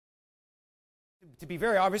to be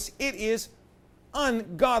very obvious, it is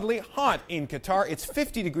ungodly hot in Qatar. It's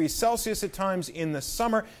 50 degrees Celsius at times in the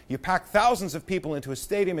summer. You pack thousands of people into a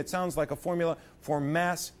stadium. It sounds like a formula for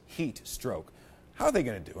mass heat stroke. How are they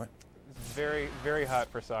going to do it? It's very, very hot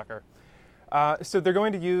for soccer. So they're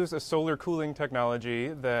going to use a solar cooling technology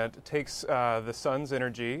that takes the sun's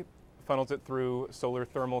energy, funnels it through solar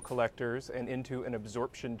thermal collectors and into an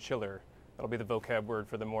absorption chiller. That'll be the vocab word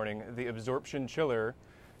for the morning. The absorption chiller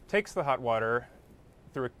takes the hot water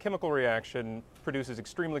through a chemical reaction, produces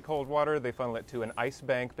extremely cold water. They funnel it to an ice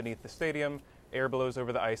bank beneath the stadium. Air blows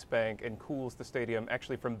over the ice bank and cools the stadium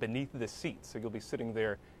actually from beneath the seats. So you'll be sitting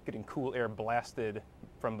there getting cool air blasted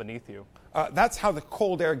from beneath you. That's how the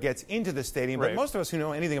cold air gets into the stadium. But Right. most of us who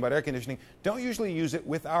know anything about air conditioning don't usually use it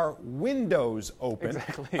with our windows open.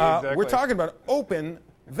 Exactly. We're talking about open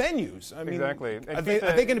venues. I mean, Exactly. Are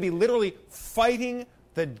they going to be literally fighting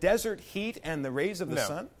the desert heat and the rays of the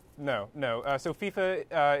sun? No. So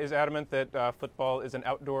FIFA is adamant that football is an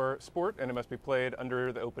outdoor sport and it must be played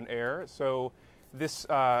under the open air. So this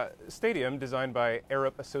stadium, designed by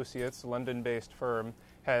Arup Associates, London-based firm,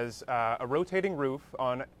 has a rotating roof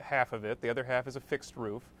on half of it. The other half is a fixed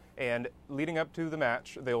roof. And leading up to the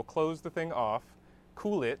match, they'll close the thing off,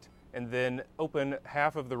 cool it, and then open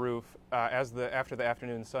half of the roof after the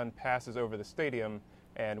afternoon sun passes over the stadium.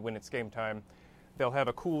 And when it's game time, they'll have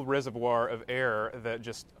a cool reservoir of air that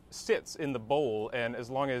just sits in the bowl, and as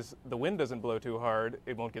long as the wind doesn't blow too hard,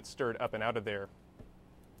 it won't get stirred up and out of there.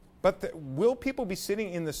 But will people be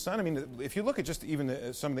sitting in the sun? I mean, if you look at just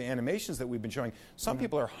even some of the animations that we've been showing, some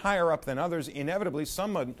people are higher up than others. Inevitably,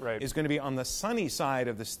 someone is going to be on the sunny side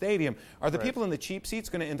of the stadium. Are the people in the cheap seats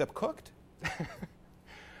going to end up cooked?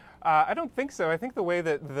 I don't think so. I think the way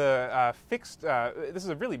that the this is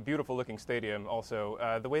a really beautiful looking stadium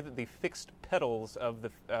also, the way that the fixed pedals of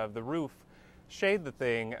the roof shade the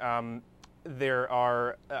thing, there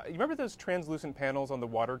are, you remember those translucent panels on the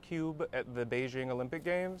water cube at the Beijing Olympic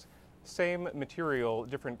Games? Same material,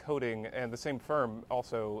 different coating, and the same firm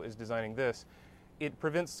also is designing this. It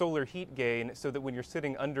prevents solar heat gain so that when you're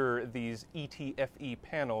sitting under these ETFE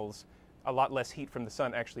panels, a lot less heat from the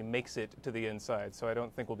sun actually makes it to the inside. So I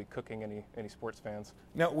don't think we'll be cooking any sports fans.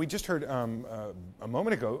 Now, we just heard a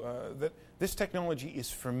moment ago that this technology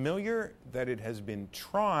is familiar, that it has been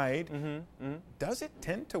tried. Does it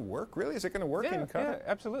tend to work, really? Is it going to work in Qatar? Yeah,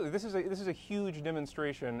 absolutely. This is a huge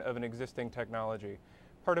demonstration of an existing technology.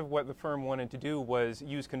 Part of what the firm wanted to do was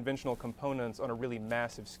use conventional components on a really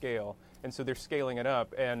massive scale. And so they're scaling it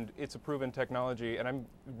up, and it's a proven technology, and I'm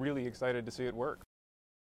really excited to see it work.